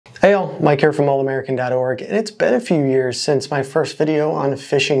Hey y'all, Mike here from allamerican.org, and it's been a few years since my first video on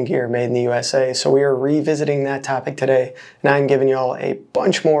fishing gear made in the USA, so we are revisiting that topic today, and I'm giving y'all a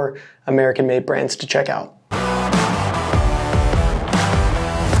bunch more American-made brands to check out.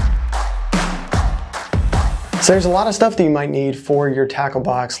 So there's a lot of stuff that you might need for your tackle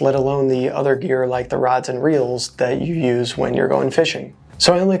box, let alone the other gear like the rods and reels that you use when you're going fishing.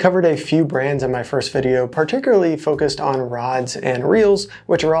 So I only covered a few brands in my first video, particularly focused on rods and reels,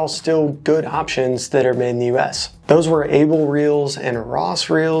 which are all still good options that are made in the US. Those were Able Reels and Ross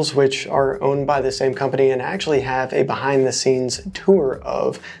Reels, which are owned by the same company and actually have a behind the scenes tour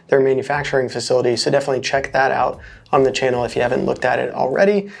of their manufacturing facility. So definitely check that out on the channel if you haven't looked at it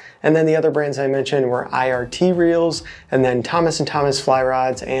already. And then the other brands I mentioned were IRT Reels, and then Thomas & Thomas Fly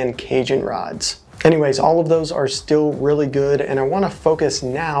Rods and Cajun Rods. Anyways, all of those are still really good, and I want to focus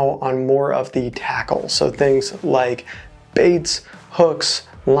now on more of the tackle. So things like baits, hooks,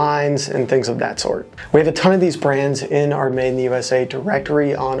 lines, and things of that sort. We have a ton of these brands in our Made in the USA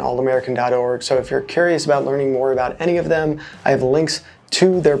directory on allamerican.org. So if you're curious about learning more about any of them, I have links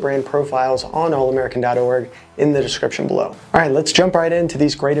to their brand profiles on allamerican.org in the description below. All right, let's jump right into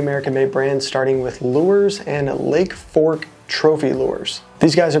these great American-made brands, starting with Lures and Lake Fork Trophy Lures.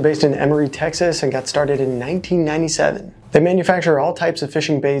 These guys are based in Emory, Texas, and got started in 1997. They manufacture all types of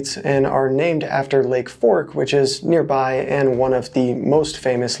fishing baits and are named after Lake Fork, which is nearby and one of the most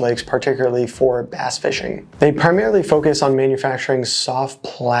famous lakes, particularly for bass fishing. They primarily focus on manufacturing soft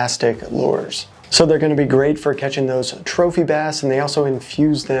plastic lures. So they're going to be great for catching those trophy bass, and they also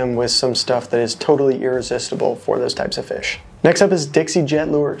infuse them with some stuff that is totally irresistible for those types of fish. Next up is Dixie Jet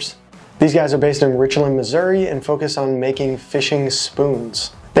Lures. These guys are based in Richland, Missouri, and focus on making fishing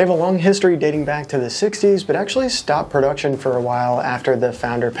spoons. They have a long history dating back to the 60s, but actually stopped production for a while after the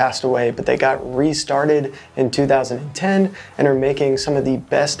founder passed away, but they got restarted in 2010 and are making some of the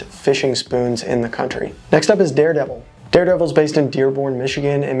best fishing spoons in the country. Next up is Daredevil. Daredevil is based in Dearborn,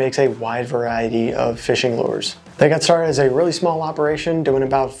 Michigan, and makes a wide variety of fishing lures. They got started as a really small operation, doing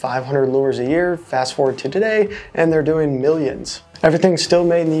about 500 lures a year. Fast forward to today, and they're doing millions. Everything's still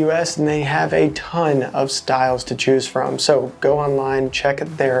made in the US, and they have a ton of styles to choose from. So go online, check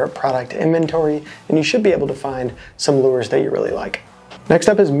their product inventory, and you should be able to find some lures that you really like. Next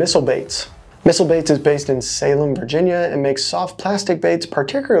up is Missile Baits. Missile Baits is based in Salem, Virginia, and makes soft plastic baits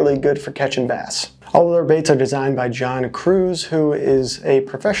particularly good for catching bass. All of their baits are designed by John Cruz, who is a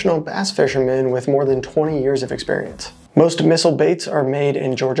professional bass fisherman with more than 20 years of experience. Most missile baits are made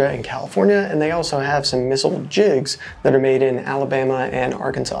in Georgia and California, and they also have some missile jigs that are made in Alabama and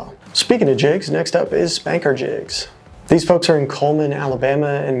Arkansas. Speaking of jigs, next up is Spanker Jigs. These folks are in Coleman,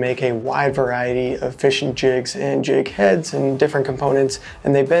 Alabama, and make a wide variety of fishing jigs and jig heads and different components,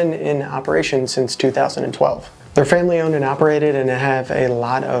 and they've been in operation since 2012. They're family owned and operated and have a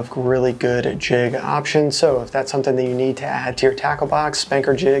lot of really good jig options, so if that's something that you need to add to your tackle box,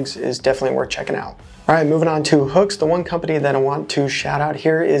 Spanker Jigs is definitely worth checking out. All right, moving on to hooks. The one company that I want to shout out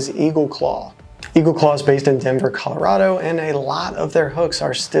here is Eagle Claw. Eagle Claw is based in Denver, Colorado, and a lot of their hooks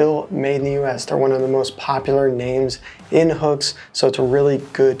are still made in the US. They're one of the most popular names in hooks, so it's really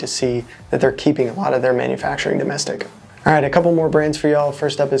good to see that they're keeping a lot of their manufacturing domestic. All right, a couple more brands for y'all.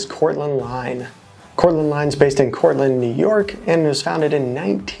 First up is Cortland Line. Cortland Line is based in Cortland, New York, and was founded in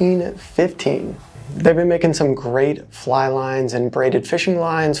 1915. They've been making some great fly lines and braided fishing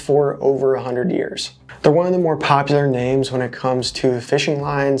lines for over 100 years. They're one of the more popular names when it comes to fishing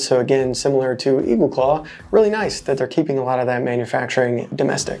lines, so again, similar to Eagle Claw, really nice that they're keeping a lot of that manufacturing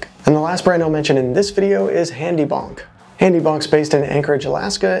domestic. And the last brand I'll mention in this video is Handy Bonk. Handy Bonk's based in Anchorage,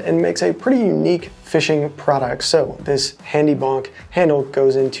 Alaska, and makes a pretty unique fishing product. So this Handy Bonk handle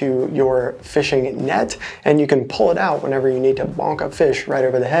goes into your fishing net, and you can pull it out whenever you need to bonk a fish right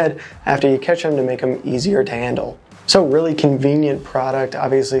over the head after you catch them to make them easier to handle. So really convenient product,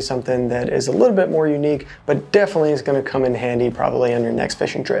 obviously something that is a little bit more unique, but definitely is going to come in handy probably on your next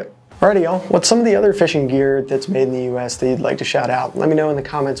fishing trip. Alrighty y'all, what's some of the other fishing gear that's made in the US that you'd like to shout out? Let me know in the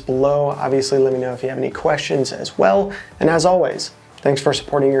comments below. Obviously, let me know if you have any questions as well. And as always, thanks for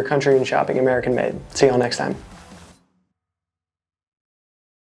supporting your country and shopping American made. See y'all next time.